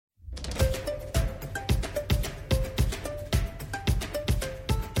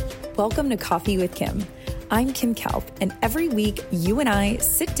Welcome to Coffee with Kim. I'm Kim Kalp, and every week you and I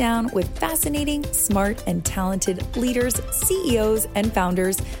sit down with fascinating, smart, and talented leaders, CEOs, and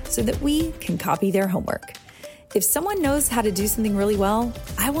founders so that we can copy their homework. If someone knows how to do something really well,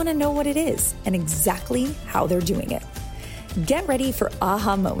 I want to know what it is and exactly how they're doing it. Get ready for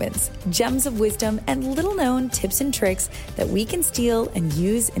aha moments, gems of wisdom, and little-known tips and tricks that we can steal and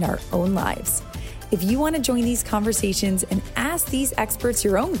use in our own lives. If you want to join these conversations and ask these experts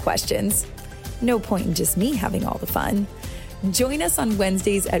your own questions, no point in just me having all the fun. Join us on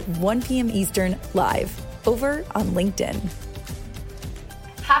Wednesdays at 1 p.m. Eastern live over on LinkedIn.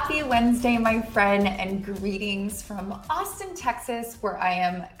 Happy Wednesday, my friend, and greetings from Austin, Texas, where I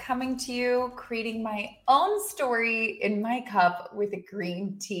am coming to you, creating my own story in my cup with a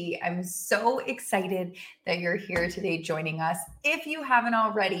green tea. I'm so excited that you're here today joining us. If you haven't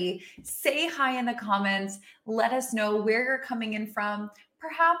already, say hi in the comments. Let us know where you're coming in from,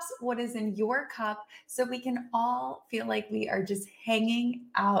 perhaps what is in your cup, so we can all feel like we are just hanging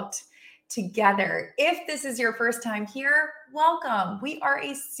out together. If this is your first time here, welcome. We are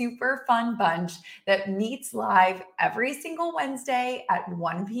a super fun bunch that meets live every single Wednesday at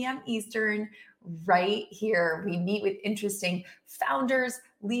 1 p.m. Eastern right here. We meet with interesting founders,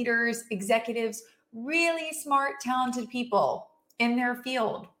 leaders, executives, really smart, talented people in their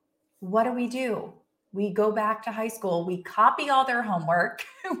field. What do? We go back to high school. We copy all their homework.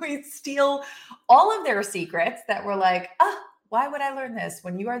 We steal all of their secrets that we're like, why would I learn this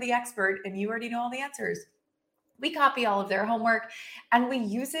when you are the expert and you already know all the answers? We copy all of their homework and we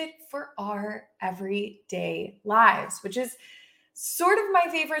use it for our everyday lives, which is sort of my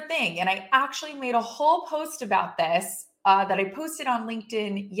favorite thing. And I actually made a whole post about this that I posted on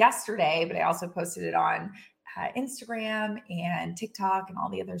LinkedIn yesterday, but I also posted it on Instagram and TikTok and all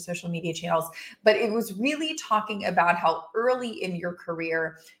the other social media channels. But it was really talking about how early in your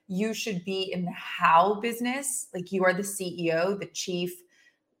career you should be in the how business. Like you are the CEO, the chief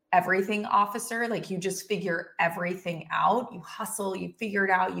everything officer. Like you just figure everything out. You hustle, you figure it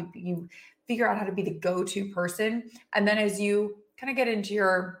out. You figure out how to be the go-to person. And then as you kind of get into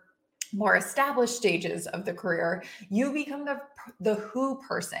your more established stages of the career, you become the who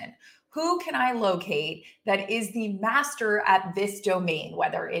person. Who can I locate that is the master at this domain,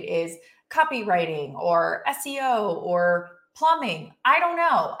 whether it is copywriting or SEO or plumbing? I don't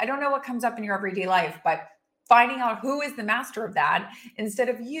know. I don't know what comes up in your everyday life, but finding out who is the master of that instead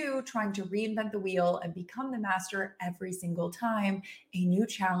of you trying to reinvent the wheel and become the master every single time a new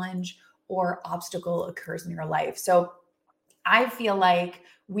challenge or obstacle occurs in your life. So I feel like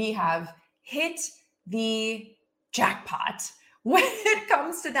we have hit the jackpot when it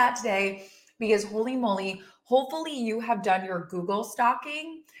comes to that today, because holy moly, hopefully you have done your Google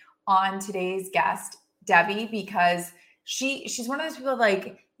stalking on today's guest, Debbie, because she's one of those people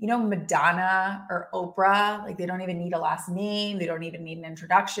like, you know, Madonna or Oprah, like they don't even need a last name. They don't even need an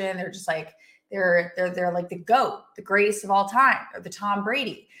introduction. They're just like, they're like the GOAT, the greatest of all time, or the Tom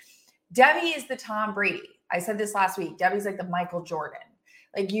Brady. Debbie is the Tom Brady. I said this last week. Debbie's like the Michael Jordan.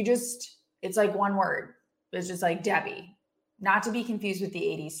 Like it's like one word. It's just like Debbie. Not to be confused with the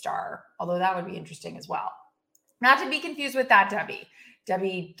 80s star, although that would be interesting as well. Not to be confused with that Debbie.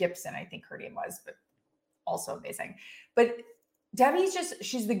 Debbie Gibson, I think her name was, but also amazing. But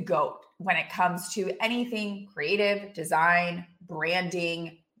she's the GOAT when it comes to anything creative, design,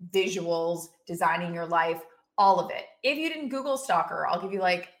 branding, visuals, designing your life, all of it. If you didn't Google stalk her, I'll give you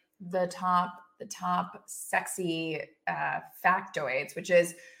like the top sexy factoids, which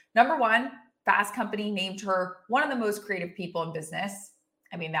is number one, Fast Company named her one of the most creative people in business.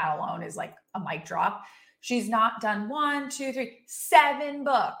 I mean, that alone is like a mic drop. She's not done 7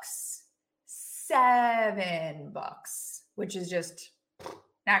 books, which is just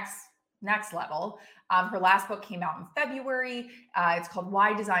next level. Her last book came out in February. It's called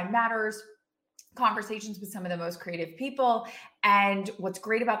Why Design Matters, Conversations with Some of the Most Creative People. And what's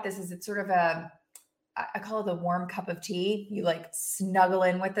great about this is it's sort of I call it the warm cup of tea. You like snuggle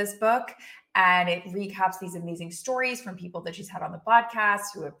in with this book, and it recaps these amazing stories from people that she's had on the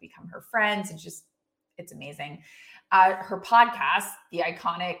podcast who have become her friends. It's amazing. Her podcast, The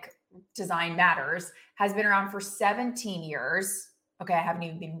Iconic Design Matters, has been around for 17 years. Okay, I haven't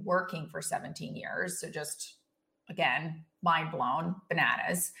even been working for 17 years. So just, again, mind blown,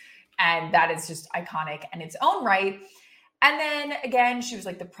 bananas. And that is just iconic in its own right. And then again, she was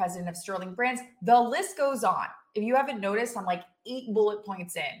like the president of Sterling Brands. The list goes on. If you haven't noticed, I'm like 8 bullet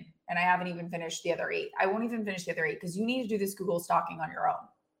points in, and I haven't even finished the other 8. I won't even finish the other 8 because you need to do this Google stalking on your own.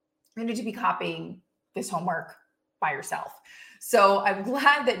 You need to be copying this homework by yourself. So I'm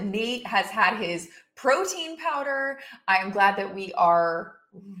glad that Nate has had his protein powder. I am glad that we are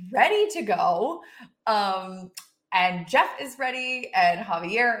ready to go. And Jeff is ready, and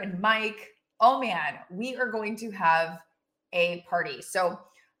Javier and Mike. Oh man, we are going to have a party. So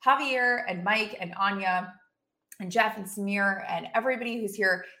Javier and Mike and Anya and Jeff and Samir and everybody who's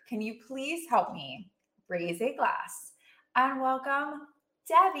here, can you please help me raise a glass and welcome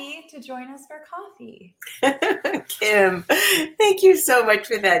Debbie to join us for coffee. Kim, thank you so much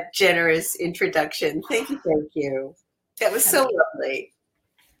for that generous introduction. Thank you. That was so lovely.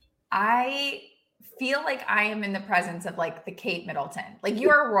 I feel like I am in the presence of like the Kate Middleton. Like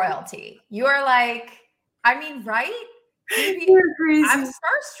you are royalty. You are like, I mean, right? You're crazy. I'm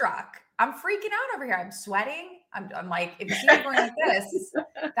starstruck. I'm freaking out over here. I'm sweating. I'm like, if she's going like this,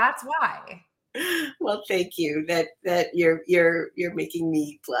 that's why. Well, thank you. That you're making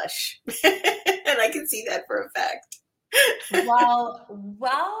me blush, and I can see that for a fact.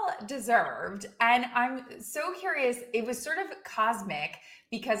 Well deserved. And I'm so curious. It was sort of cosmic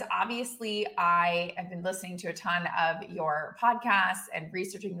because obviously I have been listening to a ton of your podcasts and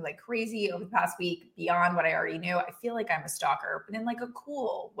researching you like crazy over the past week beyond what I already knew. I feel like I'm a stalker, but in like a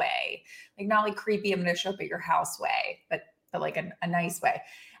cool way, like not like creepy, I'm going to show up at your house way, but like a nice way.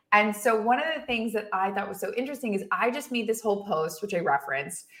 And so one of the things that I thought was so interesting is I just made this whole post, which I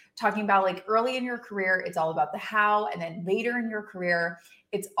referenced, talking about like early in your career, it's all about the how. And then later in your career,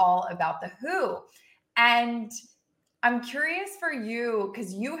 it's all about the who. And I'm curious for you,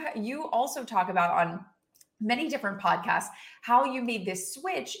 because you also talk about on many different podcasts, how you made this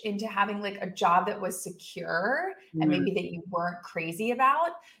switch into having like a job that was secure and maybe that you weren't crazy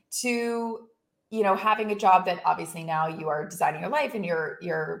about to having a job that obviously now you are designing your life and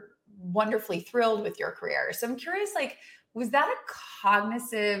you're wonderfully thrilled with your career. So I'm curious, like, was that a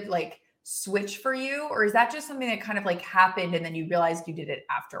cognitive like switch for you, or is that just something that kind of like happened and then you realized you did it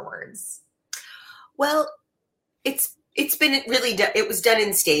afterwards? Well, it's been really it was done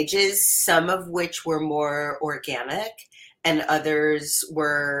in stages, some of which were more organic and others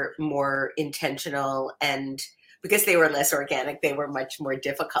were more intentional, and because they were less organic, they were much more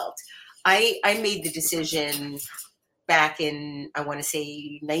difficult. I made the decision back in, I want to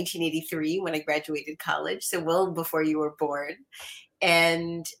say 1983 when I graduated college, so well before you were born.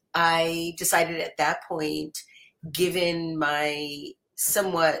 And I decided at that point, given my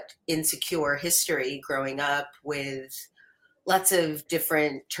somewhat insecure history growing up with lots of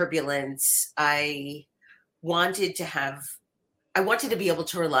different turbulence, I wanted to be able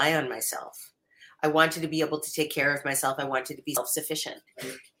to rely on myself. I wanted to be able to take care of myself. I wanted to be self-sufficient.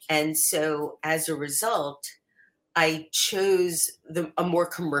 And so as a result, I chose a more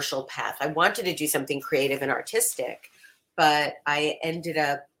commercial path. I wanted to do something creative and artistic, but I ended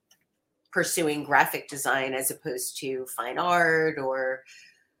up pursuing graphic design as opposed to fine art or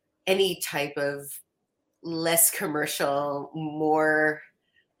any type of less commercial, more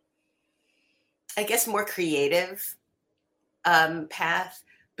creative path,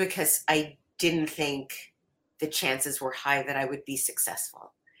 because I didn't think the chances were high that I would be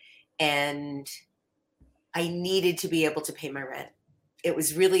successful. And I needed to be able to pay my rent. It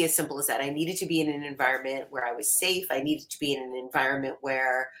was really as simple as that. I needed to be in an environment where I was safe. I needed to be in an environment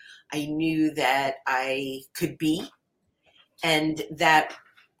where I knew that I could be. And that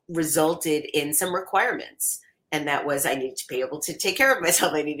resulted in some requirements. And that was, I needed to be able to take care of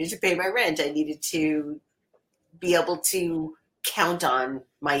myself. I needed to pay my rent. I needed to be able to count on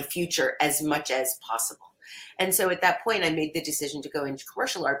my future as much as possible. And so at that point, I made the decision to go into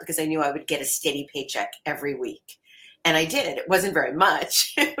commercial art because I knew I would get a steady paycheck every week. And I did. It wasn't very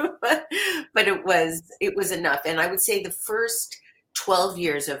much, but it was enough. And I would say the first 12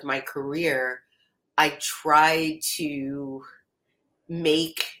 years of my career, I tried to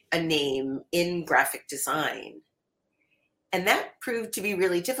make a name in graphic design. And that proved to be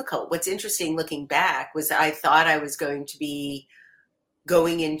really difficult. What's interesting looking back was I thought I was going to be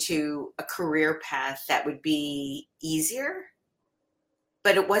going into a career path that would be easier,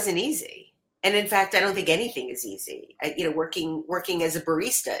 but it wasn't easy. And in fact, I don't think anything is easy. Working as a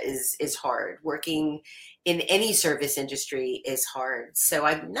barista is hard. Working in any service industry is hard. So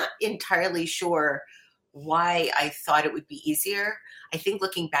I'm not entirely sure why I thought it would be easier. I think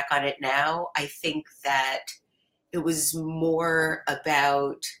looking back on it now, I think that it was more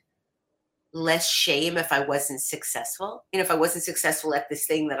about less shame if I wasn't successful. If I wasn't successful at this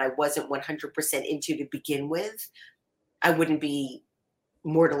thing that I wasn't 100% into to begin with, I wouldn't be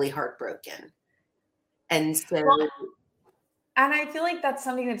mortally heartbroken. And so, and I feel like that's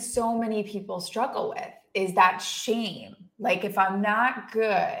something that so many people struggle with, is that shame. Like, if I'm not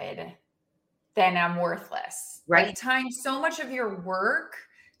good, then I'm worthless. Right. Like, tying so much of your work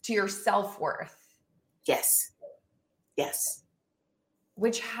to your self-worth. Yes. Yes.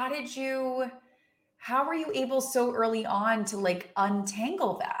 How were you able so early on to like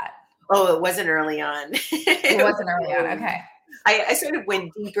untangle that? Oh, it wasn't early on. It wasn't early on. Okay. I sort of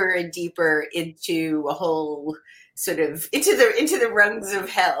went deeper and deeper into a whole sort of into the rungs of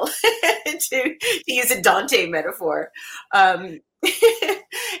hell, to use a Dante metaphor. And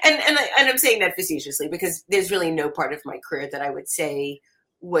I'm saying that facetiously because there's really no part of my career that I would say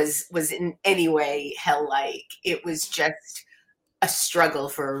was in any way hell-like. It was just a struggle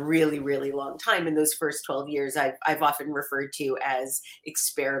for a really, really long time. In those first 12 years, I've often referred to as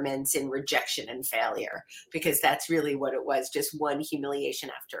experiments in rejection and failure, because that's really what it was, just one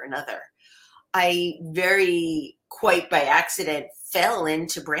humiliation after another. I very quite by accident fell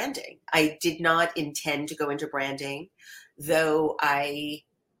into branding. I did not intend to go into branding, though I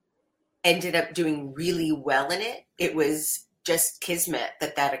ended up doing really well in it. It was just kismet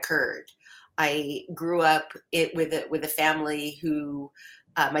that occurred. I grew up with a family who,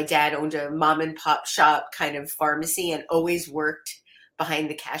 my dad owned a mom and pop shop kind of pharmacy and always worked behind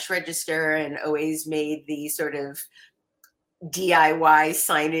the cash register and always made the sort of DIY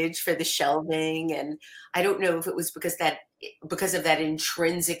signage for the shelving. And I don't know if it was because of that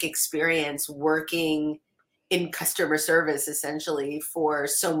intrinsic experience working in customer service essentially for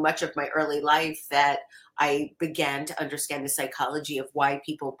so much of my early life that I began to understand the psychology of why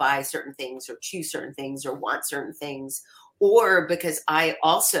people buy certain things or choose certain things or want certain things, or because I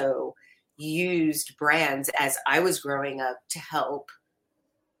also used brands as I was growing up to help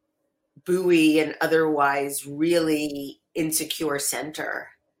buoy an otherwise really insecure center,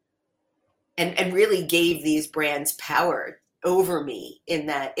 and really gave these brands power over me, in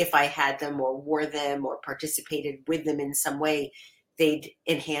that if I had them or wore them or participated with them in some way, they'd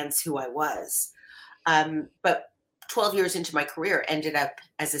enhance who I was. But 12 years into my career, ended up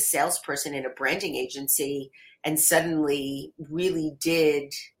as a salesperson in a branding agency, and suddenly really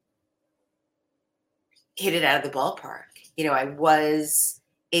did hit it out of the ballpark. I was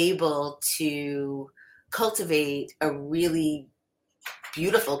able to cultivate a really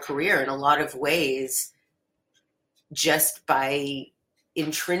beautiful career in a lot of ways just by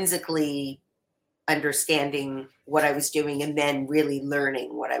intrinsically understanding what I was doing and then really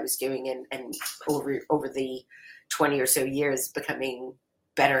learning what I was doing, and over the 20 or so years becoming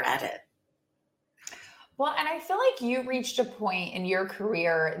better at it. Well, and I feel like you reached a point in your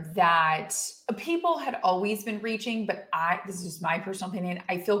career that people had always been reaching, but this is my personal opinion,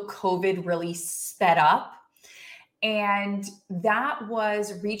 I feel COVID really sped up. And that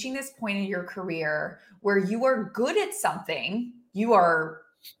was reaching this point in your career where you are good at something, you are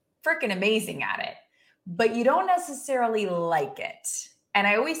freaking amazing at it, but you don't necessarily like it. And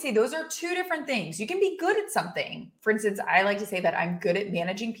I always say those are two different things. You can be good at something. For instance, I like to say that I'm good at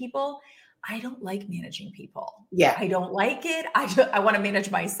managing people. I don't like managing people. Yeah. I don't like it. I want to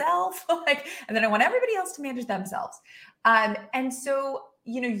manage myself, and then I want everybody else to manage themselves. And so,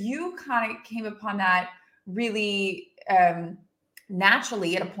 you kind of came upon that really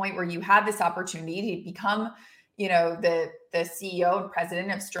naturally at a point where you had this opportunity to become, the CEO and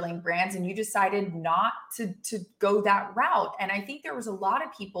president of Sterling Brands, and you decided not to go that route. And I think there was a lot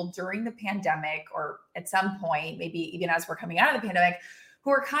of people during the pandemic, or at some point, maybe even as we're coming out of the pandemic, who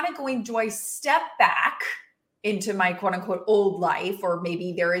are kind of going, do I step back into my quote unquote old life, or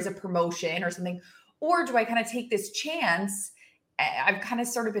maybe there is a promotion or something, or do I kind of take this chance? I've kind of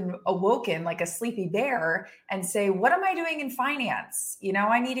sort of been awoken like a sleepy bear and say, what am I doing in finance?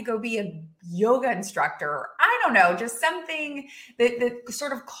 I need to go be a yoga instructor. I don't know, just something that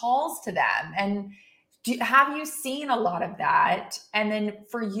sort of calls to them. And have you seen a lot of that? And then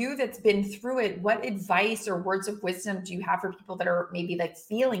for you that's been through it, what advice or words of wisdom do you have for people that are maybe like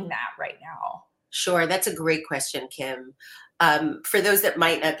feeling that right now? Sure. That's a great question, Kim. For those that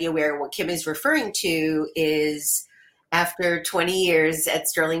might not be aware, what Kim is referring to is after 20 years at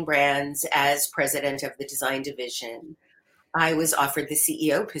Sterling Brands as president of the design division, I was offered the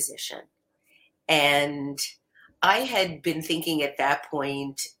CEO position. And I had been thinking at that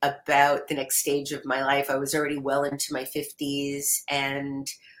point about the next stage of my life. I was already well into my 50s and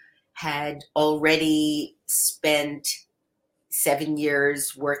had already spent 7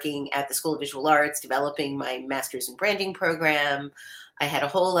 years working at the School of Visual Arts, developing my master's in branding program. I had a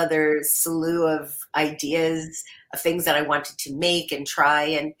whole other slew of ideas of things that I wanted to make and try,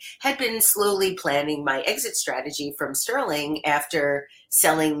 and had been slowly planning my exit strategy from Sterling after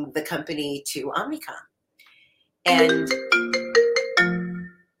selling the company to Omnicom. And is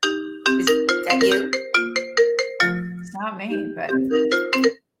that you? It's not me, but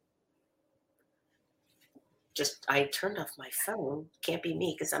I turned off my phone. Can't be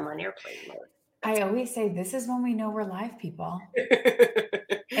me because I'm on airplane mode. I always say this is when we know we're live, people.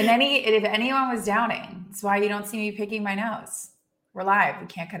 And if anyone was doubting, that's why you don't see me picking my nose. We're live. We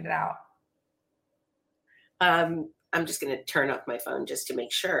can't cut it out. I'm just going to turn off my phone just to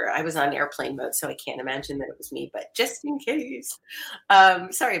make sure. I was on airplane mode, so I can't imagine that it was me, but just in case.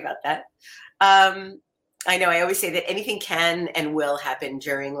 Sorry about that. I know I always say that anything can and will happen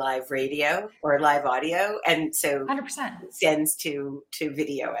during live radio or live audio. And so 100%. it extends to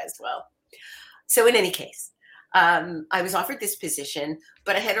video as well. So in any case, I was offered this position,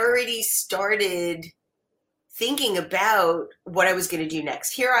 but I had already started thinking about what I was going to do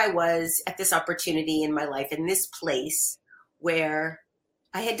next. Here I was at this opportunity in my life, in this place where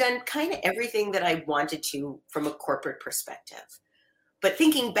I had done kind of everything that I wanted to from a corporate perspective. But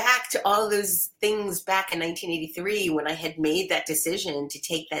thinking back to all those things back in 1983 when I had made that decision to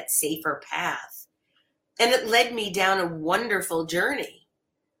take that safer path, and it led me down a wonderful journey,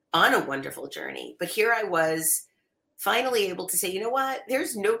 on a wonderful journey. But here I was finally able to say, you know what,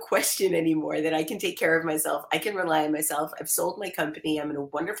 there's no question anymore that I can take care of myself. I can rely on myself. I've sold my company. I'm in a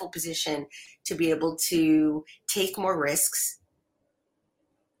wonderful position to be able to take more risks,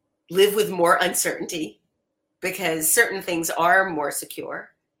 live with more uncertainty, because certain things are more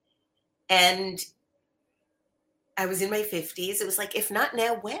secure. And I was in my 50s. It was like, if not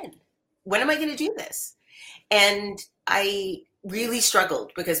now, when? When am I going to do this? And I really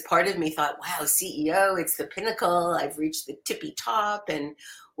struggled because part of me thought, wow, CEO, it's the pinnacle. I've reached the tippy top. And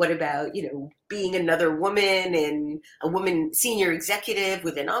what about, being another woman and a woman senior executive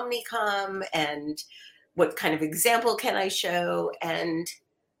within Omnicom? And what kind of example can I show? And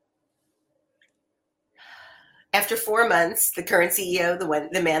after 4 months, the current CEO,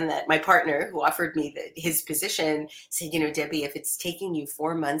 the man that my partner who offered me his position said, Debbie, if it's taking you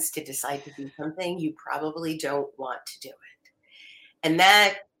 4 months to decide to do something, you probably don't want to do it. And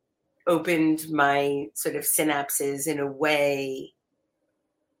that opened my sort of synapses in a way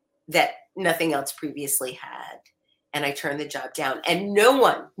that nothing else previously had. And I turned the job down. And no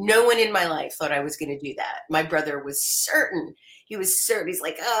one in my life thought I was going to do that. My brother was certain. He was certain. He's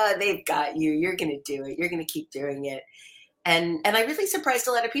like, they've got you. You're going to do it. You're going to keep doing it. And I really surprised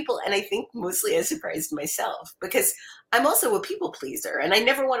a lot of people. And I think mostly I surprised myself because I'm also a people pleaser and I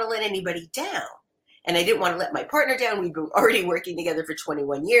never want to let anybody down. And I didn't want to let my partner down. We've been already working together for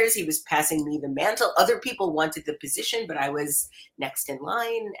 21 years. He was passing me the mantle. Other people wanted the position, but I was next in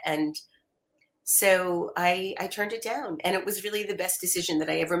line. And so I turned it down. And it was really the best decision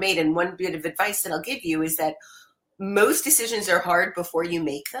that I ever made. And one bit of advice that I'll give you is that most decisions are hard before you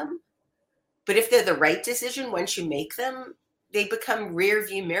make them. But if they're the right decision, once you make them, they become rear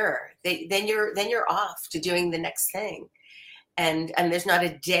view mirror. Then you're off to doing the next thing. And there's not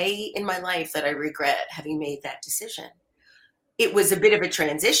a day in my life that I regret having made that decision. It was a bit of a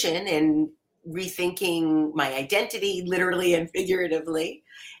transition in rethinking my identity, literally and figuratively,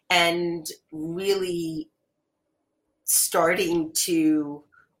 and really starting to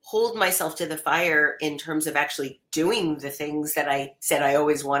hold myself to the fire in terms of actually doing the things that I said I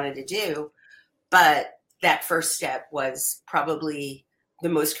always wanted to do. But that first step was probably the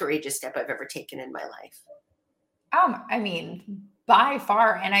most courageous step I've ever taken in my life. I mean, by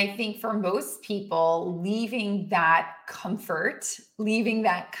far. And I think for most people, leaving that comfort, leaving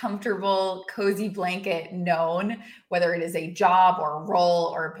that comfortable, cozy blanket known, whether it is a job or a role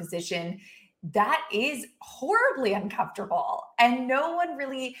or a position, that is horribly uncomfortable. And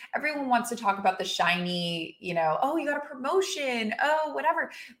everyone wants to talk about the shiny, oh, you got a promotion, oh,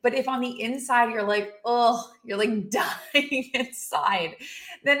 whatever. But if on the inside, you're like, oh, you're like dying inside,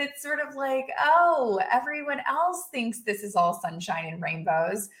 then it's sort of like, oh, everyone else thinks this is all sunshine and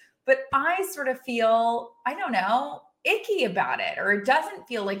rainbows. But I sort of feel, I don't know, icky about it, or it doesn't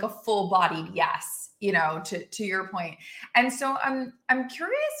feel like a full-bodied yes, to your point. And so I'm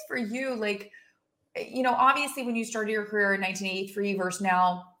curious for you, like, obviously when you started your career in 1983 versus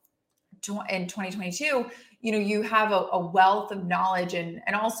now in 2022, you have a wealth of knowledge and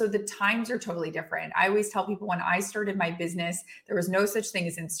also the times are totally different. I always tell people when I started my business, there was no such thing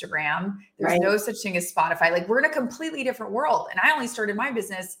as Instagram. There's no such thing as Spotify. Like we're in a completely different world. And I only started my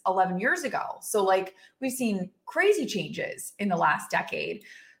business 11 years ago. So like we've seen crazy changes in the last decade.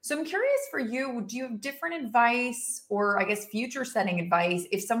 So I'm curious for you, do you have different advice or I guess future setting advice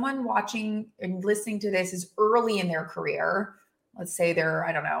if someone watching and listening to this is early in their career, let's say they're,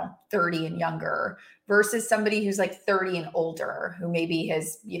 30 and younger versus somebody who's like 30 and older, who maybe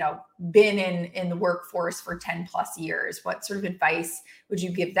has, been in the workforce for 10 plus years? What sort of advice would you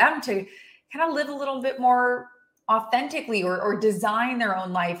give them to kind of live a little bit more authentically or design their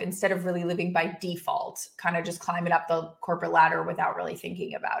own life instead of really living by default, kind of just climbing up the corporate ladder without really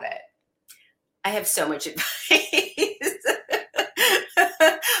thinking about it? I have so much advice.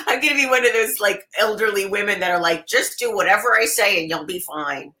 I'm going to be one of those like elderly women that are like, just do whatever I say and you'll be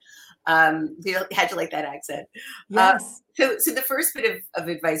fine. How'd you like that accent? Uh, Yes. so the first bit of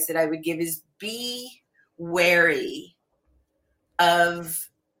advice that I would give is be wary of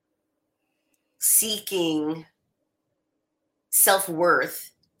seeking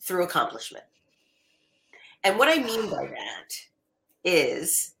self-worth through accomplishment. And what I mean by that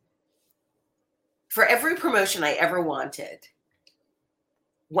is for every promotion I ever wanted,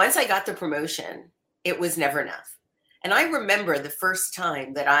 once I got the promotion, it was never enough. And I remember the first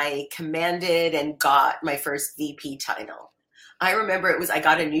time that I commanded and got my first VP title. I remember I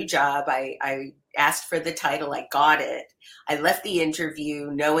got a new job. I asked for the title. I got it. I left the interview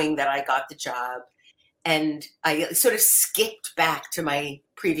knowing that I got the job. And I sort of skipped back to my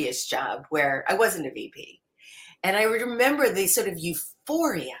previous job where I wasn't a VP. And I remember the sort of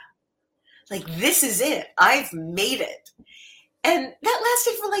euphoria, like, this is it. I've made it. And that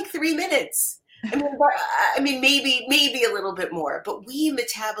lasted for like 3 minutes. I mean, maybe a little bit more, but we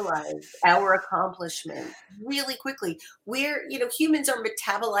metabolize our accomplishment really quickly. Humans are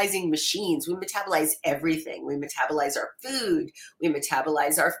metabolizing machines. We metabolize everything. We metabolize our food. We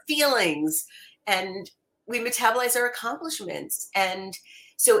metabolize our feelings, and we metabolize our accomplishments. And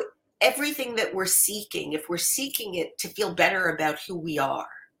so everything that we're seeking, if we're seeking it to feel better about who we are,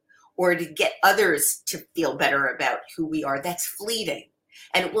 or to get others to feel better about who we are, that's fleeting.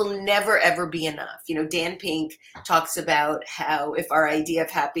 And it will never, ever be enough. Dan Pink talks about how if our idea of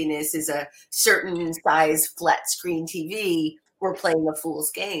happiness is a certain size flat screen TV, we're playing a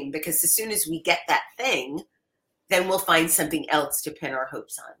fool's game, because as soon as we get that thing, then we'll find something else to pin our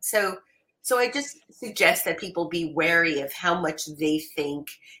hopes on. So I just suggest that people be wary of how much they think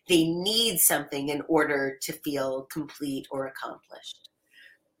they need something in order to feel complete or accomplished.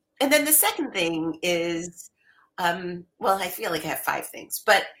 And then the second thing is, I feel like I have 5 things,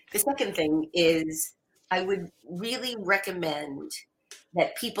 but the second thing is I would really recommend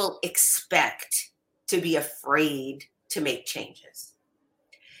that people expect to be afraid to make changes.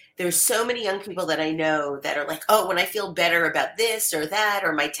 There's so many young people that I know that are like, oh, when I feel better about this or that,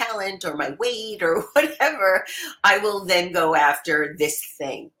 or my talent or my weight or whatever, I will then go after this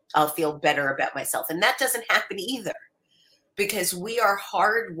thing. I'll feel better about myself. And that doesn't happen either. Because we are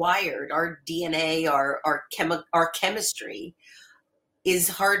hardwired, our DNA, our chemistry is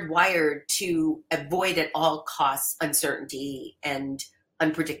hardwired to avoid at all costs uncertainty and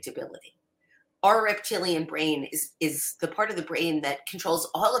unpredictability. Our reptilian brain is the part of the brain that controls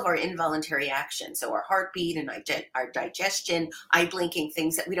all of our involuntary actions. So our heartbeat and our digestion, eye blinking,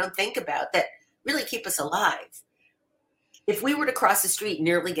 things that we don't think about that really keep us alive. If we were to cross the street and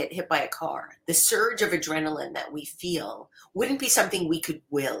nearly get hit by a car, the surge of adrenaline that we feel wouldn't be something we could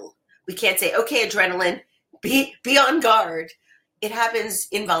will. We can't say, okay, adrenaline, be on guard. It happens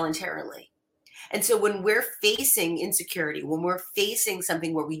involuntarily. And so when we're facing insecurity, when we're facing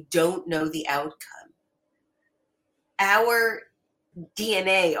something where we don't know the outcome, our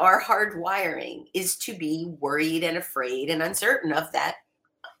DNA, our hardwiring is to be worried and afraid and uncertain of that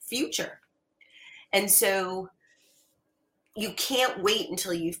future. And so you can't wait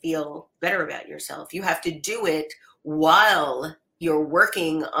until you feel better about yourself. You have to do it while you're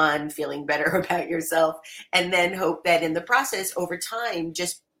working on feeling better about yourself, and then hope that in the process, over time,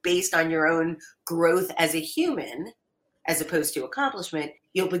 just based on your own growth as a human, as opposed to accomplishment,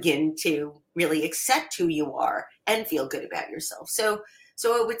 you'll begin to really accept who you are and feel good about yourself. So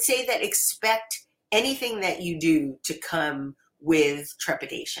I would say that expect anything that you do to come with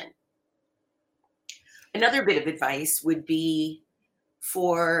trepidation. Another bit of advice would be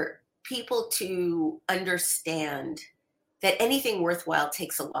for people to understand that anything worthwhile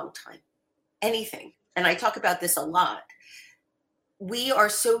takes a long time. Anything. And I talk about this a lot. We are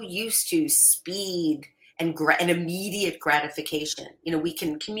so used to speed and immediate gratification. We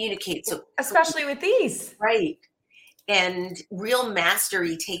can communicate so especially with these. Right. And real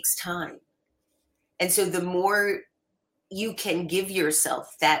mastery takes time. And so the more you can give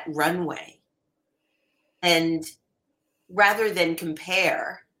yourself that runway, and rather than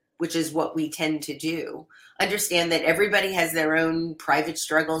compare, which is what we tend to do, understand that everybody has their own private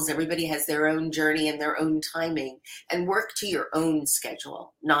struggles, everybody has their own journey and their own timing, and work to your own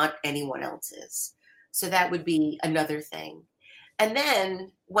schedule, not anyone else's. So that would be another thing. And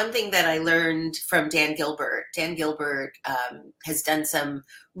then one thing that I learned from Dan Gilbert has done some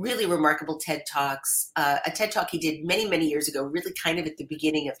really remarkable TED Talks. A TED Talk he did many, many years ago, really kind of at the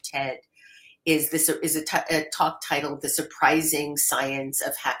beginning of TED, is a talk titled "The Surprising Science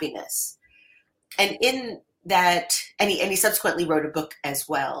of Happiness," and in that, and he subsequently wrote a book as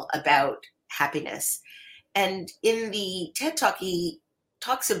well about happiness. And in the TED Talk, he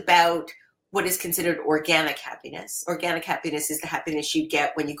talks about what is considered organic happiness. Organic happiness is the happiness you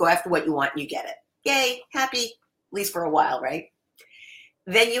get when you go after what you want and you get it. Yay, happy, at least for a while, right?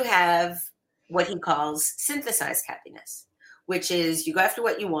 Then you have what he calls synthesized happiness, which is you go after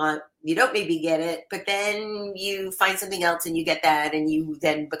what you want, you don't maybe get it, but then you find something else and you get that and you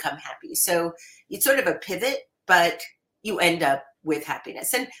then become happy. So it's sort of a pivot, but you end up with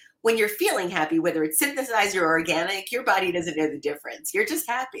happiness. And when you're feeling happy, whether it's synthesized or organic, your body doesn't know the difference. You're just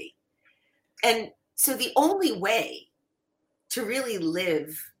happy. And so the only way to really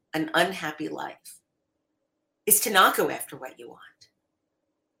live an unhappy life is to not go after what you want,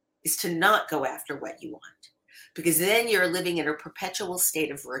 is to not go after what you want, because then you're living in a perpetual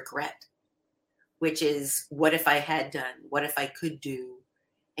state of regret, which is, what if I had done? What if I could do?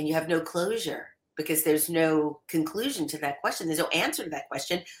 And you have no closure because there's no conclusion to that question. There's no answer to that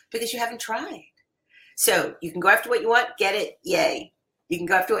question because you haven't tried. So you can go after what you want, get it, yay. You can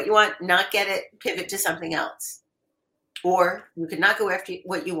go after what you want, not get it, pivot to something else. Or you could not go after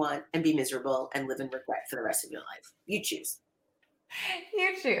what you want and be miserable and live in regret for the rest of your life. You choose.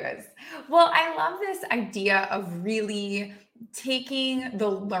 You choose. Well, I love this idea of really taking the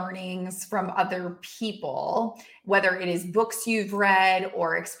learnings from other people, whether it is books you've read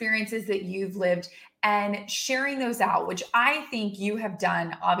or experiences that you've lived, and sharing those out, which I think you have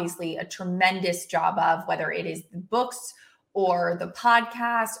done obviously a tremendous job of, whether it is the books or the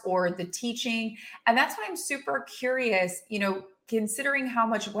podcast or the teaching. And that's why I'm super curious, considering how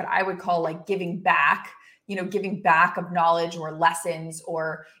much what I would call like giving back, giving back of knowledge or lessons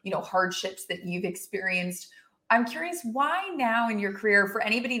or, hardships that you've experienced. I'm curious why now in your career, for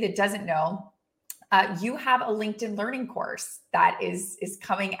anybody that doesn't know, you have a LinkedIn learning course that is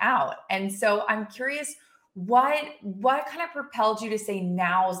coming out. And so I'm curious, what kind of propelled you to say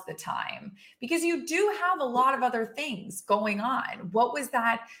now's the time? Because you do have a lot of other things going on. What was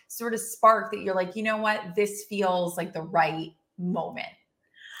that sort of spark that you're like, you know what, this feels like the right moment?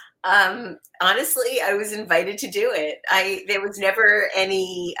 Honestly, I was invited to do it. There was never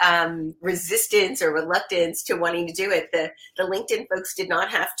any resistance or reluctance to wanting to do it. The LinkedIn folks did not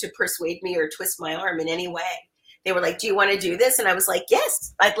have to persuade me or twist my arm in any way. They were like, do you want to do this? And I was like,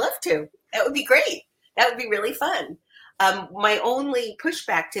 yes, I'd love to. That would be great. That would be really fun. My only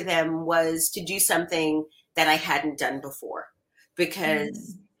pushback to them was to do something that I hadn't done before,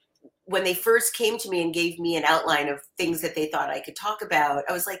 because when they first came to me and gave me an outline of things that they thought I could talk about,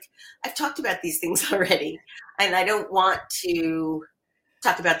 I was like, I've talked about these things already, and I don't want to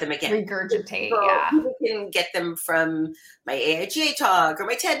talk about them again. Regurgitate, so yeah. People can get them from my AIGA talk or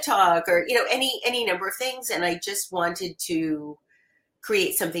my TED talk or, any number of things. And I just wanted to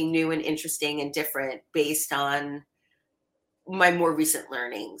create something new and interesting and different based on my more recent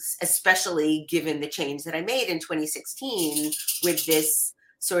learnings, especially given the change that I made in 2016 with this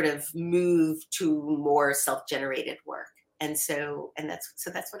sort of move to more self-generated work. And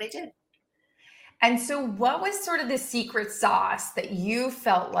that's what I did. And so what was sort of the secret sauce that you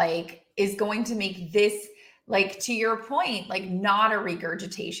felt like is going to make this, like, to your point, like not a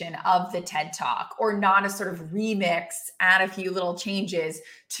regurgitation of the TED Talk or not a sort of remix, add a few little changes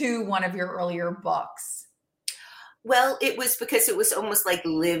to one of your earlier books? Well, it was because it was almost like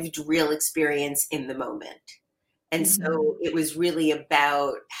lived real experience in the moment. And so it was really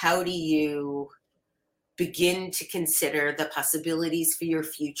about, how do you begin to consider the possibilities for your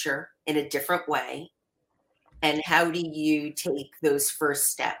future in a different way? And how do you take those first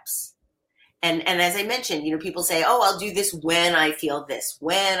steps? And as I mentioned, people say, oh, I'll do this when I feel this,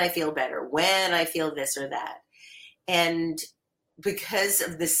 when I feel better, when I feel this or that. And because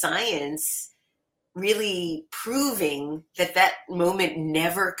of the science really proving that moment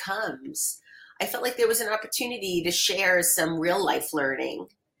never comes, I felt like there was an opportunity to share some real life learning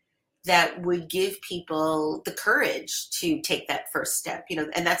that would give people the courage to take that first step.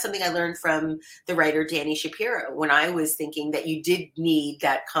 And that's something I learned from the writer Dani Shapiro. When I was thinking that you did need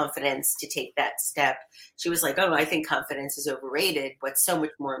that confidence to take that step, she was like, oh, I think confidence is overrated. What's so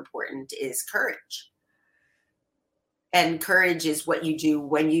much more important is courage. And courage is what you do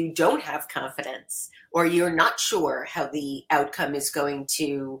when you don't have confidence or you're not sure how the outcome is going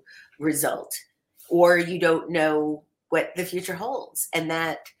to result, or you don't know what the future holds. And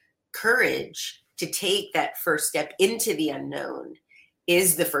that courage to take that first step into the unknown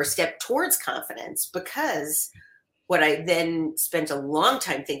is the first step towards confidence, because what I then spent a long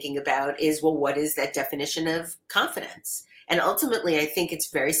time thinking about is, well, what is that definition of confidence? And ultimately, I think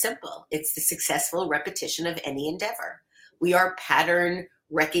it's very simple. It's the successful repetition of any endeavor. We are pattern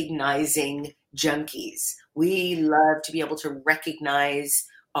recognizing junkies. We love to be able to recognize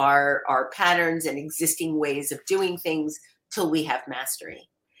our patterns and existing ways of doing things till we have mastery.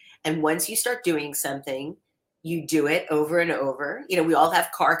 And once you start doing something, you do it over and over. We all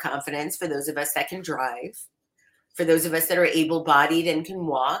have car confidence for those of us that can drive. For those of us that are able-bodied and can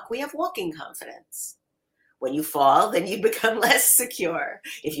walk, we have walking confidence. When you fall, then you become less secure.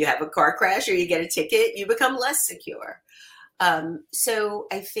 If you have a car crash or you get a ticket, you become less secure. So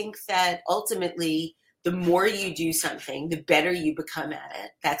I think that ultimately, the more you do something, the better you become at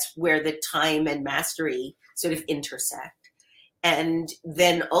it. That's where the time and mastery sort of intersect. And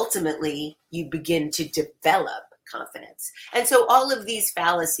then ultimately, you begin to develop confidence. And so all of these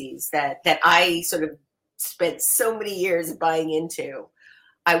fallacies that I sort of spent so many years buying into,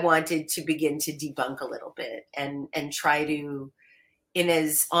 I wanted to begin to debunk a little bit and try to, in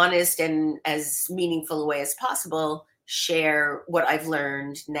as honest and as meaningful a way as possible, share what I've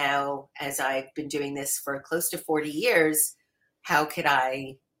learned now as I've been doing this for close to 40 years. How could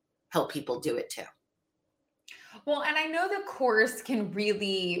I help people do it too? Well, and I know the course can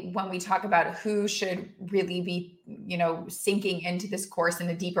really, when we talk about who should really be, sinking into this course in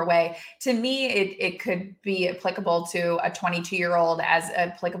a deeper way, to me, it could be applicable to a 22-year-old as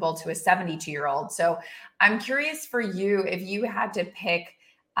applicable to a 72-year-old. So I'm curious for you, if you had to pick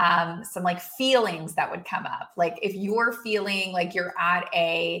some like feelings that would come up, like if you're feeling like you're at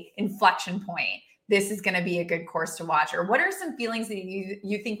a inflection point, this is going to be a good course to watch? Or what are some feelings that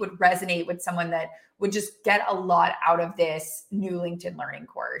you think would resonate with someone that would just get a lot out of this new LinkedIn Learning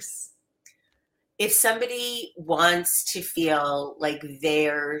course? If somebody wants to feel like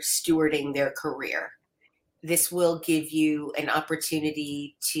they're stewarding their career, this will give you an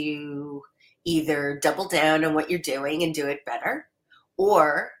opportunity to either double down on what you're doing and do it better,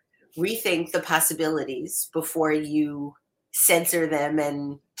 or rethink the possibilities before you censor them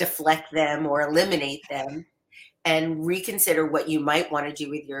and deflect them or eliminate them, and reconsider what you might want to do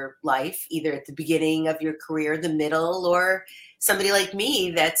with your life, either at the beginning of your career, the middle, or somebody like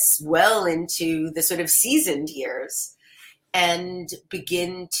me that's well into the sort of seasoned years, and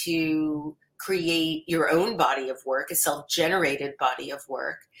begin to create your own body of work, a self-generated body of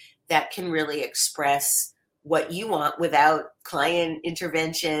work that can really express what you want without client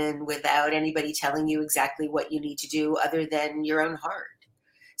intervention, without anybody telling you exactly what you need to do other than your own heart.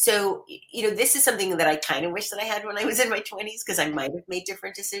 So, this is something that I kind of wish that I had when I was in my 20s, because I might have made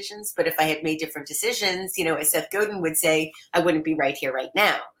different decisions. But if I had made different decisions, as Seth Godin would say, I wouldn't be right here right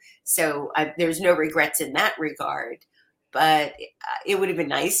now. So there's no regrets in that regard. But it would have been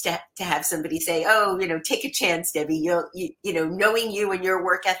nice to have somebody say, oh, take a chance, Debbie. Knowing you and your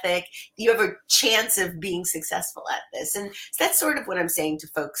work ethic, you have a chance of being successful at this. And that's sort of what I'm saying to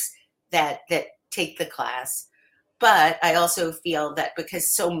folks that take the class. But I also feel that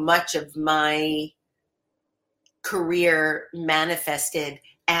because so much of my career manifested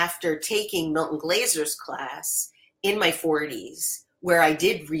after taking Milton Glazer's class in my 40s, where I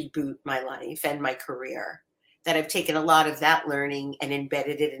did reboot my life and my career, that I've taken a lot of that learning and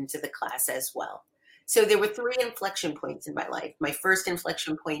embedded it into the class as well. So there were 3 inflection points in my life. My first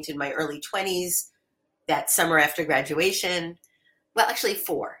inflection point in my early 20s, that summer after graduation. Well, actually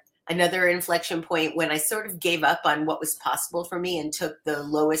 4. Another inflection point when I sort of gave up on what was possible for me and took the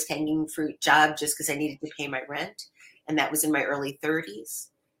lowest hanging fruit job just because I needed to pay my rent. And that was in my early 30s.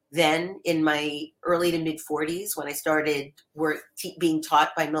 Then in my early to mid 40s, when I started being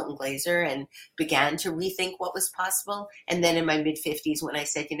taught by Milton Glaser and began to rethink what was possible. And then in my mid 50s, when I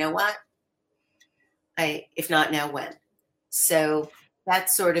said, you know what, if not now, when? So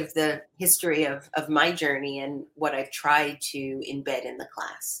that's sort of the history of my journey and what I've tried to embed in the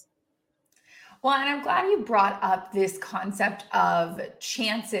class. Well, and I'm glad you brought up this concept of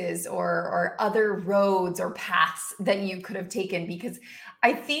chances or other roads or paths that you could have taken, because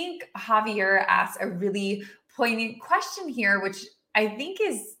I think Javier asked a really poignant question here, which I think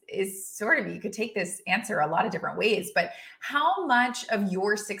is sort of, you could take this answer a lot of different ways, but how much of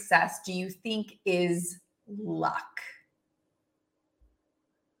your success do you think is luck?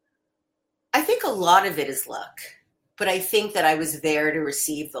 I think a lot of it is luck, but I think that I was there to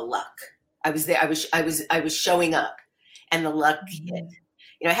receive the luck. I was there. I was showing up, and the luck hit.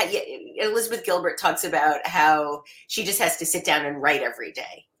 Elizabeth Gilbert talks about how she just has to sit down and write every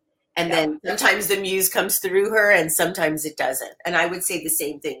day, and then sometimes the muse comes through her, and sometimes it doesn't. And I would say the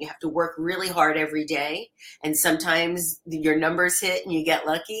same thing. You have to work really hard every day, and sometimes your numbers hit and you get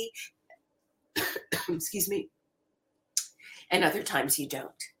lucky. Excuse me. And other times you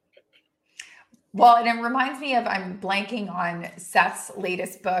don't. Well, and it reminds me of, I'm blanking on Seth's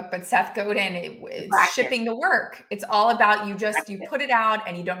latest book, but Seth Godin, it's Practice. shipping the work. It's all about you put it out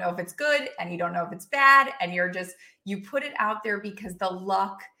and you don't know if it's good and you don't know if it's bad. And you put it out there because the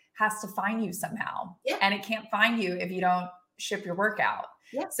luck has to find you somehow. Yeah. And it can't find you if you don't ship your work out.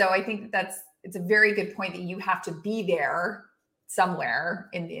 Yeah. So I think it's a very good point that you have to be there somewhere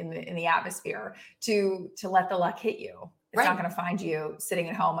in the atmosphere to let the luck hit you. It's not going to find you sitting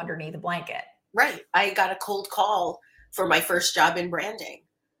at home underneath a blanket. Right. I got a cold call for my first job in branding.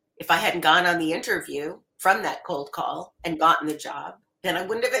 If I hadn't gone on the interview from that cold call and gotten the job, then I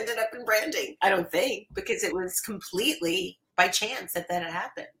wouldn't have ended up in branding, I don't think, because it was completely by chance that had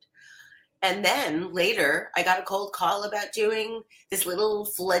happened. And then later, I got a cold call about doing this little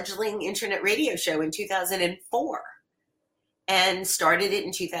fledgling internet radio show in 2004. And started it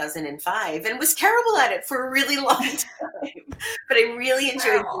in 2005 and was terrible at it for a really long time. But I really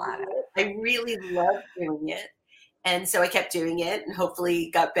enjoyed doing it. I really loved doing it. And so I kept doing it and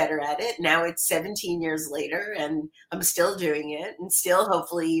hopefully got better at it. Now it's 17 years later and I'm still doing it and still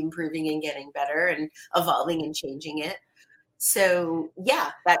hopefully improving and getting better and evolving and changing it. So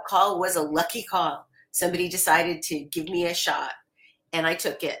yeah, that call was a lucky call. Somebody decided to give me a shot and I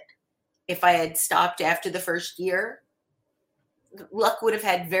took it. If I had stopped after the first year, luck would have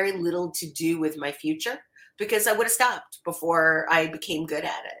had very little to do with my future because I would have stopped before I became good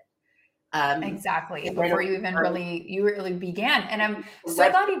at it. Exactly. Before you even really began. And I'm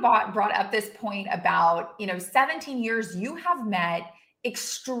so glad you brought up this point about, 17 years, you have met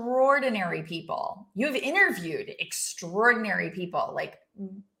extraordinary people. You've interviewed extraordinary people, like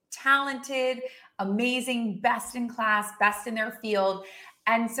talented, amazing, best in class, best in their field.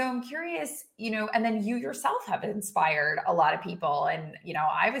 And so I'm curious, and then you yourself have inspired a lot of people. And,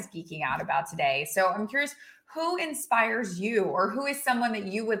 I was geeking out about today. So I'm curious, who inspires you or who is someone that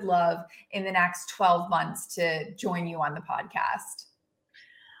you would love in the next 12 months to join you on the podcast?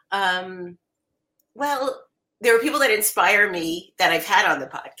 Well, there are people that inspire me that I've had on the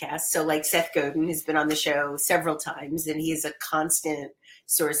podcast. So like Seth Godin has been on the show several times and he is a constant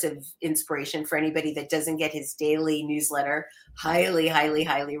source of inspiration for anybody that doesn't get his daily newsletter. Highly, highly,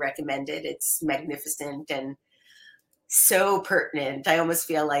 highly recommended. It's magnificent and so pertinent. I almost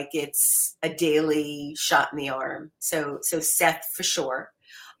feel like it's a daily shot in the arm. So Seth for sure.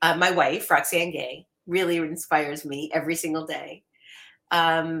 My wife, Roxanne Gay, really inspires me every single day.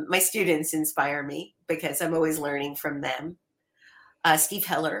 My students inspire me because I'm always learning from them. Steve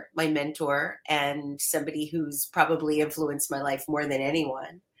Heller, my mentor, and somebody who's probably influenced my life more than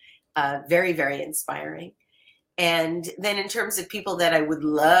anyone. Very, very inspiring. And then in terms of people that I would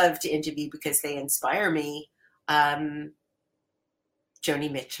love to interview because they inspire me, Joni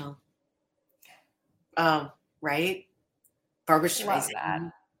Mitchell. Right? Barbara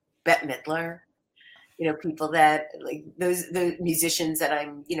Streisand, Bette Midler. People that like those musicians that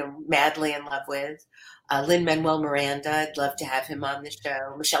I'm, madly in love with. Lin-Manuel Miranda, I'd love to have him on the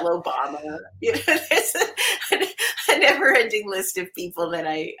show. Michelle Obama. There's a never-ending list of people that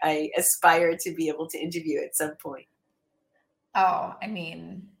I aspire to be able to interview at some point. Oh, I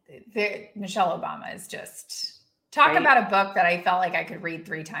mean, Michelle Obama is just talk about a book that I felt like I could read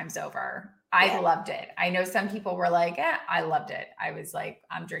 3 times over. I loved it. I know some people were like, I loved it. I was like,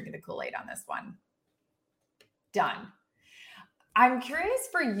 I'm drinking the Kool-Aid on this one. Done. I'm curious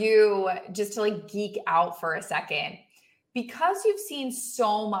for you just to geek out for a second, because you've seen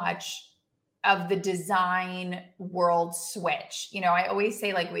so much of the design world switch. I always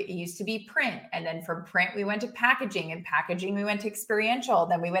say it used to be print, and then from print we went to packaging, and packaging we went to experiential,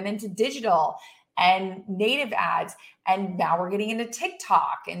 then we went into digital and native ads, and now we're getting into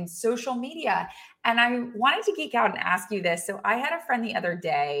TikTok and social media. And I wanted to geek out and ask you this. So I had a friend the other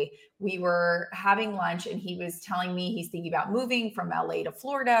day, we were having lunch and he was telling me he's thinking about moving from LA to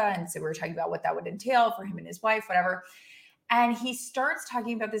Florida. And so we were talking about what that would entail for him and his wife, whatever. And he starts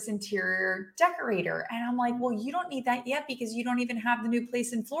talking about this interior decorator. And I'm like, well, you don't need that yet because you don't even have the new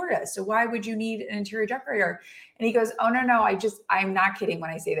place in Florida. So why would you need an interior decorator? And he goes, oh, no, I'm not kidding when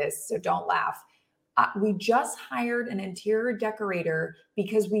I say this. So don't laugh. We just hired an interior decorator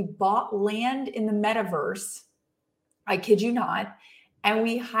because we bought land in the metaverse. I kid you not. And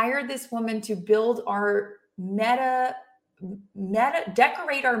we hired this woman to build our decorate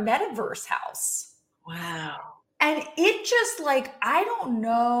our metaverse house. Wow. And it just I don't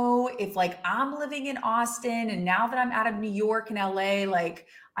know if I'm living in Austin and now that I'm out of New York and LA,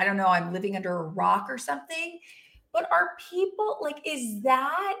 I don't know, I'm living under a rock or something. But are people is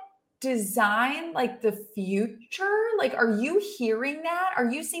that design the future? Are you hearing that? Are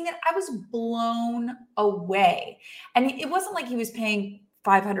you seeing that? I was blown away. And it wasn't like he was paying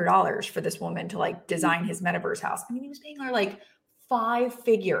 $500 for this woman to like design his metaverse house. I mean, he was paying her like 5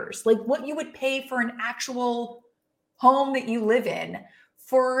 figures, like what you would pay for an actual home that you live in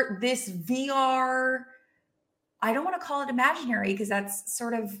for this VR. I don't want to call it imaginary because that's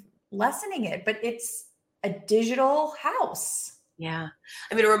sort of lessening it, but it's a digital house. Yeah.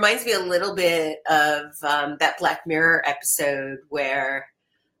 I mean, it reminds me a little bit of that Black Mirror episode where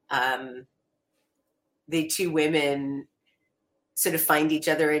the two women sort of find each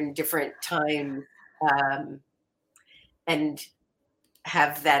other in different times and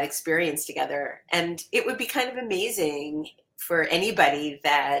have that experience together. And it would be kind of amazing for anybody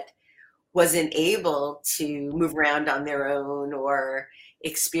that wasn't able to move around on their own or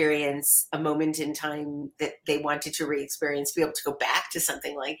experience a moment in time that they wanted to re-experience, to be able to go back to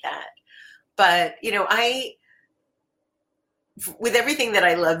something like that. But, you know, with everything that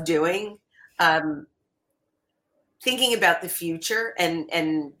I love doing, thinking about the future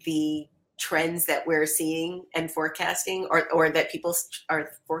and the trends that we're seeing and forecasting or that people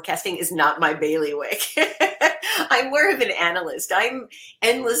are forecasting is not my bailiwick. I'm more of an analyst. I'm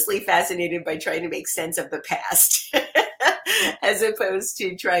endlessly fascinated by trying to make sense of the past as opposed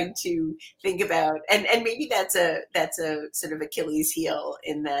to trying to think about, and maybe that's a sort of Achilles heel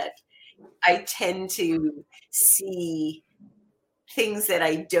in that I tend to see things that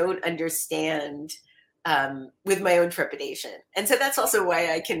I don't understand with my own trepidation. And so that's also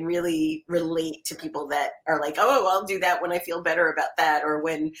why I can really relate to people that are like, oh, I'll do that when I feel better about that, or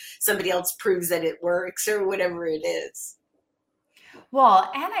when somebody else proves that it works, or whatever it is. Well,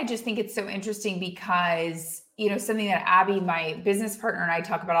 and I just think it's so interesting because, you know, something that Abby, my business partner, and I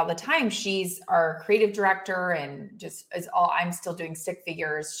talk about all the time, she's our creative director and just I'm still doing stick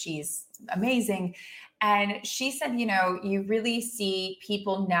figures. She's amazing. And she said, you know, you really see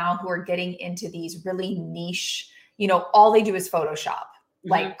people now who are getting into these really niche, you know, all they do is Photoshop.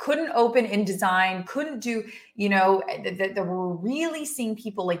 Like couldn't open InDesign, couldn't do, you know, that we're really seeing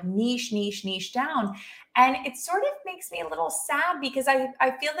people like niche down. And it sort of makes me a little sad because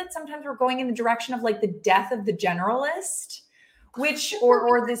I feel that sometimes we're going in the direction of like the death of the generalist, which,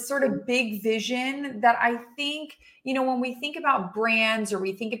 or this sort of big vision that I think, you know, when we think about brands or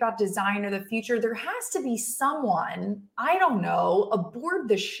we think about design or the future, there has to be someone, I don't know, aboard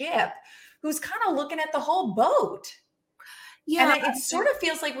the ship who's kind of looking at the whole boat. Yeah. And it sort of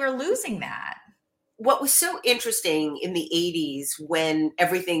feels like we're losing that. What was so interesting in the 80s when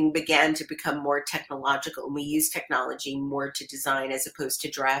everything began to become more technological and we used technology more to design as opposed to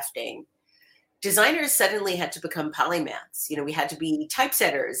drafting, designers suddenly had to become polymaths. You know, we had to be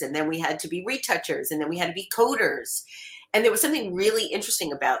typesetters, and then we had to be retouchers, and then we had to be coders. And there was something really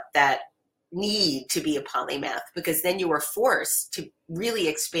interesting about that need to be a polymath, because then you were forced to really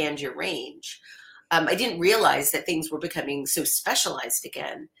expand your range. I didn't realize that things were becoming so specialized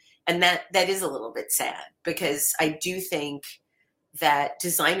again. And that is a little bit sad, because I do think that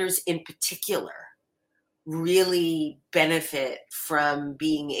designers in particular really benefit from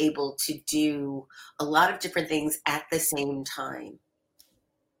being able to do a lot of different things at the same time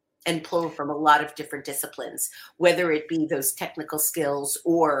and pull from a lot of different disciplines, whether it be those technical skills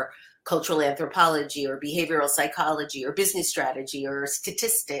or cultural anthropology or behavioral psychology or business strategy or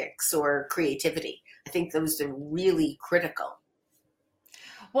statistics or creativity. I think those are really critical.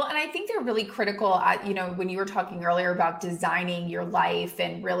 Well, and I think they're really critical at, you know, when you were talking earlier about designing your life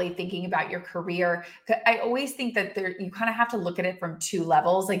and really thinking about your career. I always think that you kind of have to look at it from two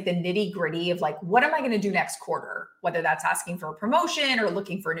levels, like the nitty gritty of like, what am I going to do next quarter? Whether that's asking for a promotion or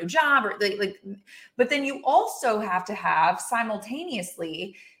looking for a new job or but then you also have to have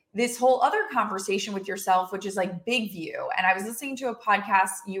simultaneously this whole other conversation with yourself, which is like big view. And I was listening to a podcast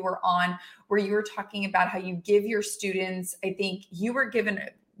you were on where you were talking about how you give your students, I think you were given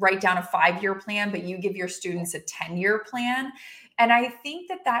write down a 5-year plan, but you give your students a 10-year plan. And I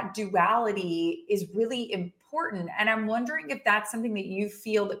think that duality is really important. And I'm wondering if that's something that you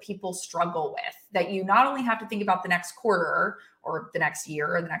feel that people struggle with, that you not only have to think about the next quarter or the next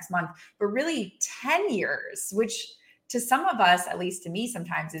year or the next month, but really 10 years, which to some of us, at least to me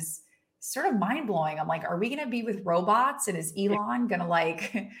sometimes, is sort of mind blowing. I'm like, are we going to be with robots? And is Elon going to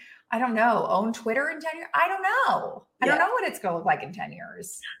like, I don't know, own Twitter in 10 years? I don't know. I don't know what it's going to look like in 10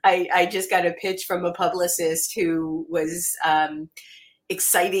 years. I just got a pitch from a publicist who was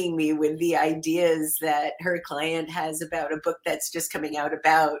exciting me with the ideas that her client has about a book that's just coming out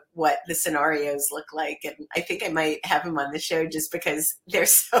about what the scenarios look like. And I think I might have him on the show just because they're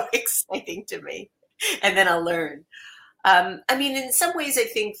so exciting to me. And then I'll learn. I mean, in some ways, I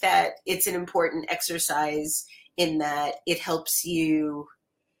think that it's an important exercise in that it helps you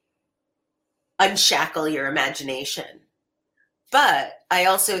unshackle your imagination. But I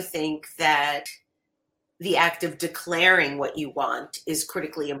also think that the act of declaring what you want is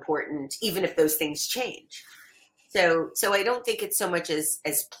critically important, even if those things change. So I don't think it's so much as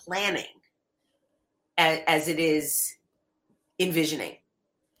planning as it is envisioning.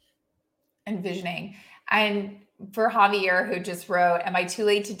 Envisioning. And for Javier, who just wrote, "Am I too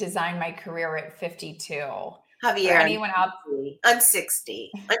late to design my career at 52?" For Javier, anyone out, I'm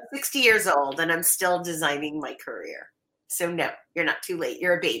 60. I'm 60 years old and I'm still designing my career. So no, you're not too late.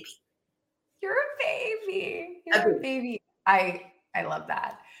 You're a baby. you're a baby. A You're a baby. baby. I love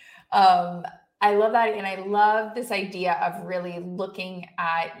that. Um, I love that, and I love this idea of really looking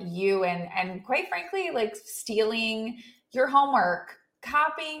at you and quite frankly, like stealing your homework,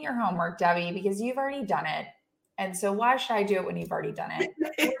 copying your homework, Debbie, because you've already done it. And so why should I do it when you've already done it? You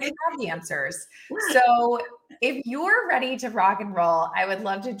already have the answers. So if you're ready to rock and roll, I would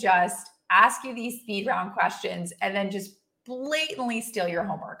love to just ask you these speed round questions and then just blatantly steal your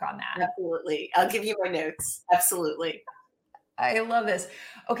homework on that. Absolutely. I'll give you my notes. Absolutely. I love this.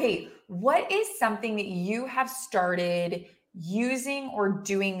 Okay, what is something that you have started using or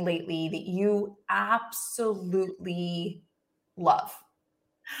doing lately that you absolutely love?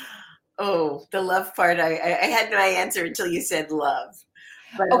 Oh, the love part. I had my answer until you said love.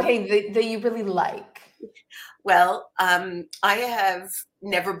 But Okay, that you really like. well, I have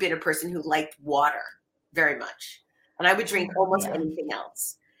never been a person who liked water very much, and I would drink almost Yeah. anything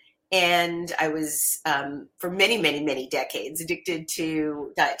else. And I was, for many, many, many decades, addicted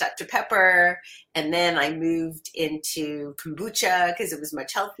to Diet Dr. Pepper. And then I moved into kombucha because it was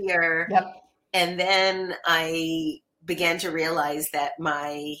much healthier. Yep. And then I began to realize that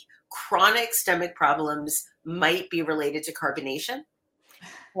my chronic stomach problems might be related to carbonation.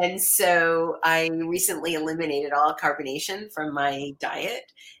 And so I recently eliminated all carbonation from my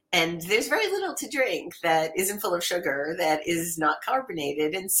diet. And there's very little to drink that isn't full of sugar, that is not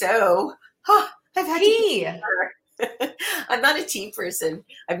carbonated. And so I've had Tea. to. I'm not a tea person.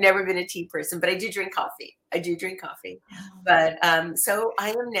 I've never been a tea person, but I do drink coffee. I do drink coffee. But so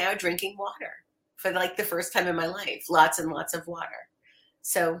I am now drinking water for like the first time in my life, lots and lots of water.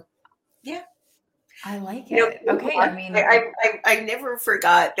 So, yeah. I like You know, it. Okay, I mean, I never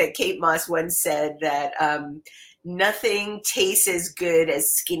forgot that Kate Moss once said that nothing tastes as good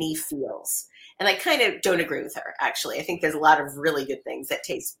as skinny feels. And I kind of don't agree with her, actually. I think there's a lot of really good things that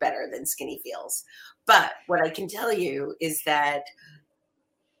taste better than skinny feels. But what I can tell you is that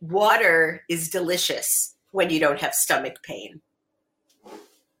water is delicious when you don't have stomach pain.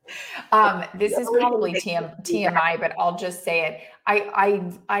 this is probably TMI, but I'll just say it.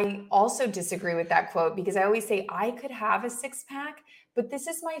 I also disagree with that quote because I always say I could have a six pack, but this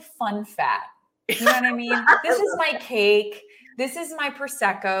is my fun fat. You know what I mean? This is my cake. This is my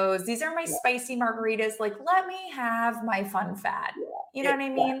Prosecco's. These are my spicy margaritas. Like, let me have my fun fat. You know what I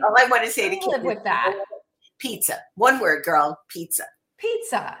mean? All I want to say to Let me live with that. Pizza. One word, girl. Pizza.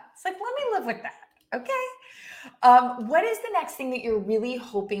 Pizza. It's like, let me live with that. Okay. What is the next thing that you're really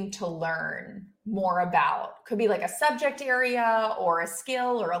hoping to learn more about? Could be like a subject area or a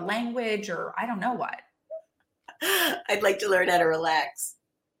skill or a language or I don't know what. I'd like to learn how to relax.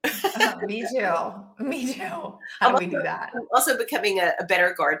 Me too. Me too. How do we do that? I'm also becoming a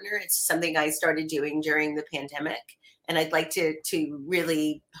better gardener. It's something I started doing during the pandemic, and I'd like to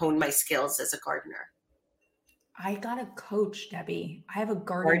really hone my skills as a gardener. I got a coach, Debbie. I have a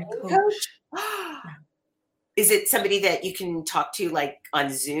garden coach. Yeah. Is it somebody that you can talk to like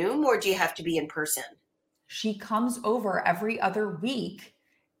on Zoom, or do you have to be in person? She comes over every other week,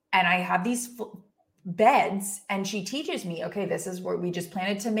 and I have these beds, and she teaches me, okay, this is where we just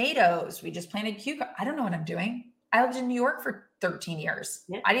planted tomatoes. We just planted cucumber. I don't know what I'm doing. I lived in New York for 13 years.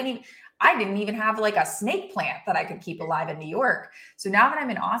 Yeah. I didn't even have like a snake plant that I could keep alive in New York. So now that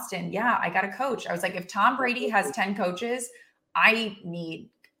I'm in Austin, yeah, I got a coach. I was like, if Tom Brady has 10 coaches, I need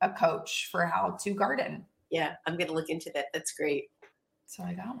a coach for how to garden. Yeah, I'm going to look into that. That's great. So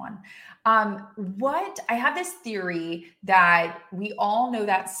I got one. I have this theory that we all know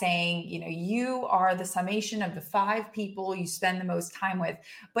that saying, you know, you are the summation of the 5 people you spend the most time with.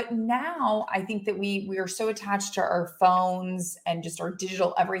 But now I think that we are so attached to our phones and just our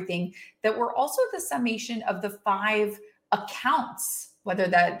digital everything that we're also the summation of the 5 accounts, whether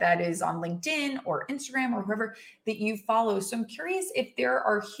that is on LinkedIn or Instagram or whoever that you follow. So I'm curious if there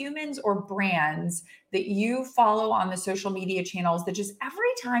are humans or brands that you follow on the social media channels that just every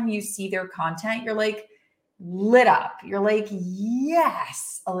time you see their content, you're like lit up. You're like,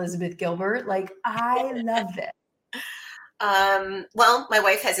 yes, Elizabeth Gilbert, like I love this. Well, my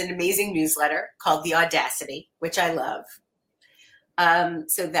wife has an amazing newsletter called The Audacity, which I love.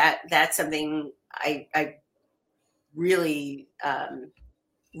 So that's something I really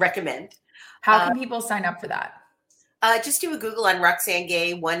recommend. How can people sign up for that? Just do a Google on Roxane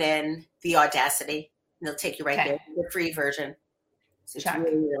Gay, 1N, The Audacity, and they'll take you right there. The free version. So it's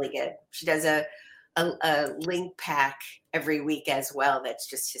really, really good. She does a link pack every week as well. That's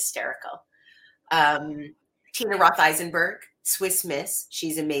just hysterical. Tina Roth-Eisenberg, Swiss Miss.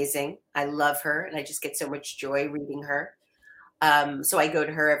 She's amazing. I love her, and I just get so much joy reading her. So I go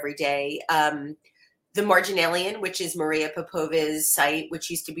to her every day. The Marginalian, which is Maria Popova's site, which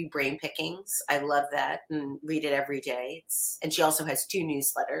used to be Brain Pickings. I love that and read it every day. And she also has 2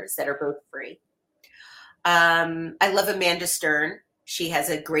 newsletters that are both free. I love Amanda Stern. She has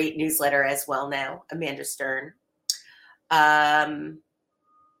a great newsletter as well now, Amanda Stern. Monica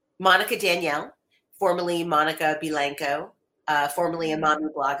Danielle, formerly Monica Bilanco, formerly a mommy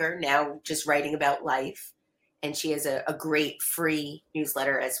blogger, now just writing about life. And she has a great free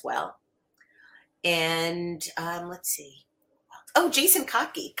newsletter as well. And let's see. Oh, Jason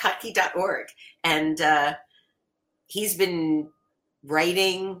Kotke, kotke.org. And he's been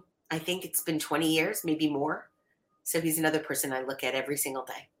writing, I think it's been 20 years, maybe more. So he's another person I look at every single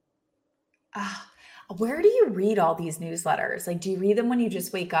day. Where do you read all these newsletters? Like, do you read them when you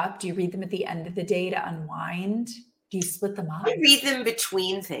just wake up? Do you read them at the end of the day to unwind? Do you split them up? I read them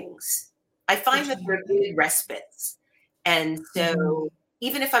between things. I find that they're good respites. And so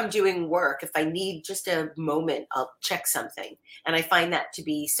even if I'm doing work, if I need just a moment, I'll check something. And I find that to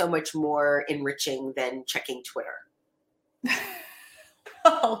be so much more enriching than checking Twitter.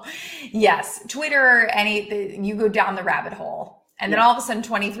 Oh, yes. Twitter, you go down the rabbit hole. And then all of a sudden,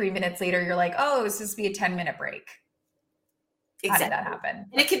 23 minutes later, you're like, oh, it's supposed to be a 10-minute break. Exactly. How did that happen?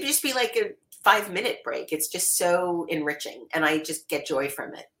 And it could just be like a 5-minute break. It's just so enriching. And I just get joy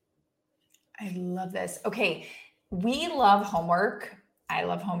from it. I love this. Okay. We love homework. I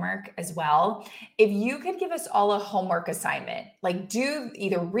love homework as well. If you could give us all a homework assignment, like do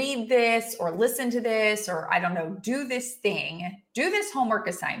either read this or listen to this, or I don't know, do this homework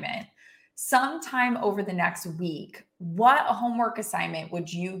assignment sometime over the next week, what homework assignment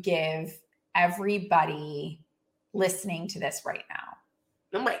would you give everybody listening to this right now?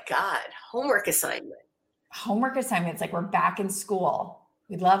 Oh my God. Homework assignment. Homework assignments. Like we're back in school.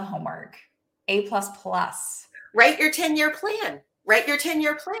 We love homework. A++. Write your 10-year plan. Write your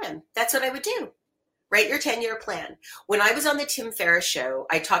 10-year plan. That's what I would do. Write your 10-year plan. When I was on the Tim Ferriss show,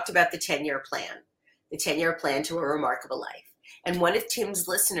 I talked about the 10-year plan to a remarkable life. And one of Tim's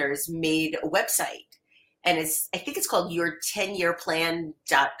listeners made a website, and I think it's called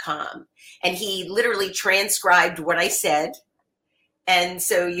your10yearplan.com. And he literally transcribed what I said. And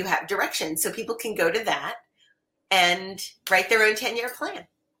so you have directions. So people can go to that and write their own 10-year plan.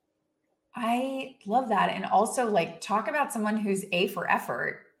 I love that. And also like talk about someone who's A for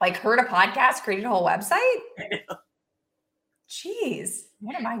effort, like heard a podcast, created a whole website. I know. Jeez,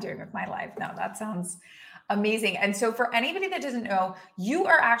 what am I doing with my life? No, that sounds amazing. And so for anybody that doesn't know, you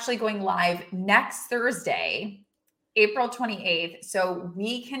are actually going live next Thursday, April 28th. So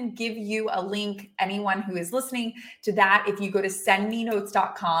we can give you a link, anyone who is listening to that. If you go to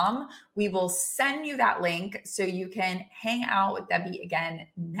sendmenotes.com, we will send you that link so you can hang out with Debbie again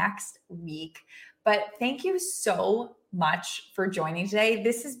next week. But thank you so much for joining today.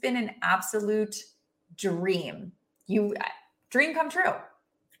 This has been an absolute dream. Dream come true.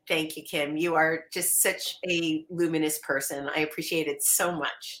 Thank you, Kim. You are just such a luminous person. I appreciate it so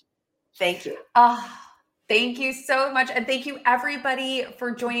much. Thank you. Thank you so much. And thank you everybody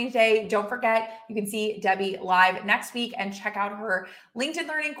for joining today. Don't forget, you can see Debbie live next week and check out her LinkedIn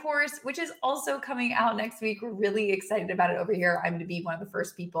Learning course, which is also coming out next week. We're really excited about it over here. I'm going to be one of the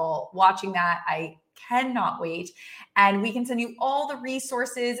first people watching that. I cannot wait. And we can send you all the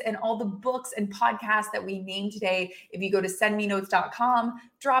resources and all the books and podcasts that we named today. If you go to sendmenotes.com,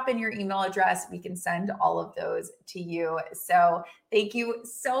 drop in your email address, we can send all of those to you. So thank you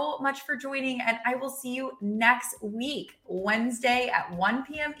so much for joining. And I will see you next week, Wednesday at 1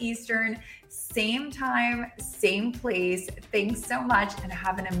 p.m. Eastern, same time, same place. Thanks so much and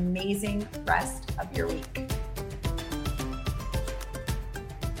have an amazing rest of your week.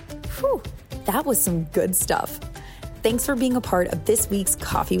 Whew. That was some good stuff. Thanks for being a part of this week's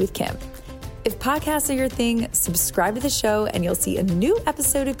Coffee with Kim. If podcasts are your thing, subscribe to the show and you'll see a new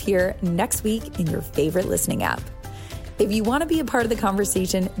episode appear next week in your favorite listening app. If you want to be a part of the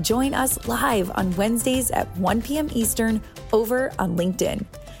conversation, join us live on Wednesdays at 1 p.m. Eastern over on LinkedIn.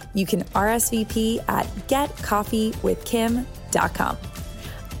 You can RSVP at getcoffeewithkim.com.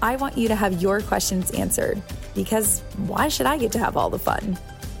 I want you to have your questions answered because why should I get to have all the fun?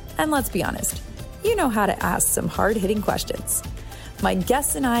 And let's be honest, you know how to ask some hard-hitting questions. My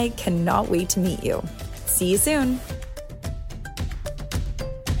guests and I cannot wait to meet you. See you soon.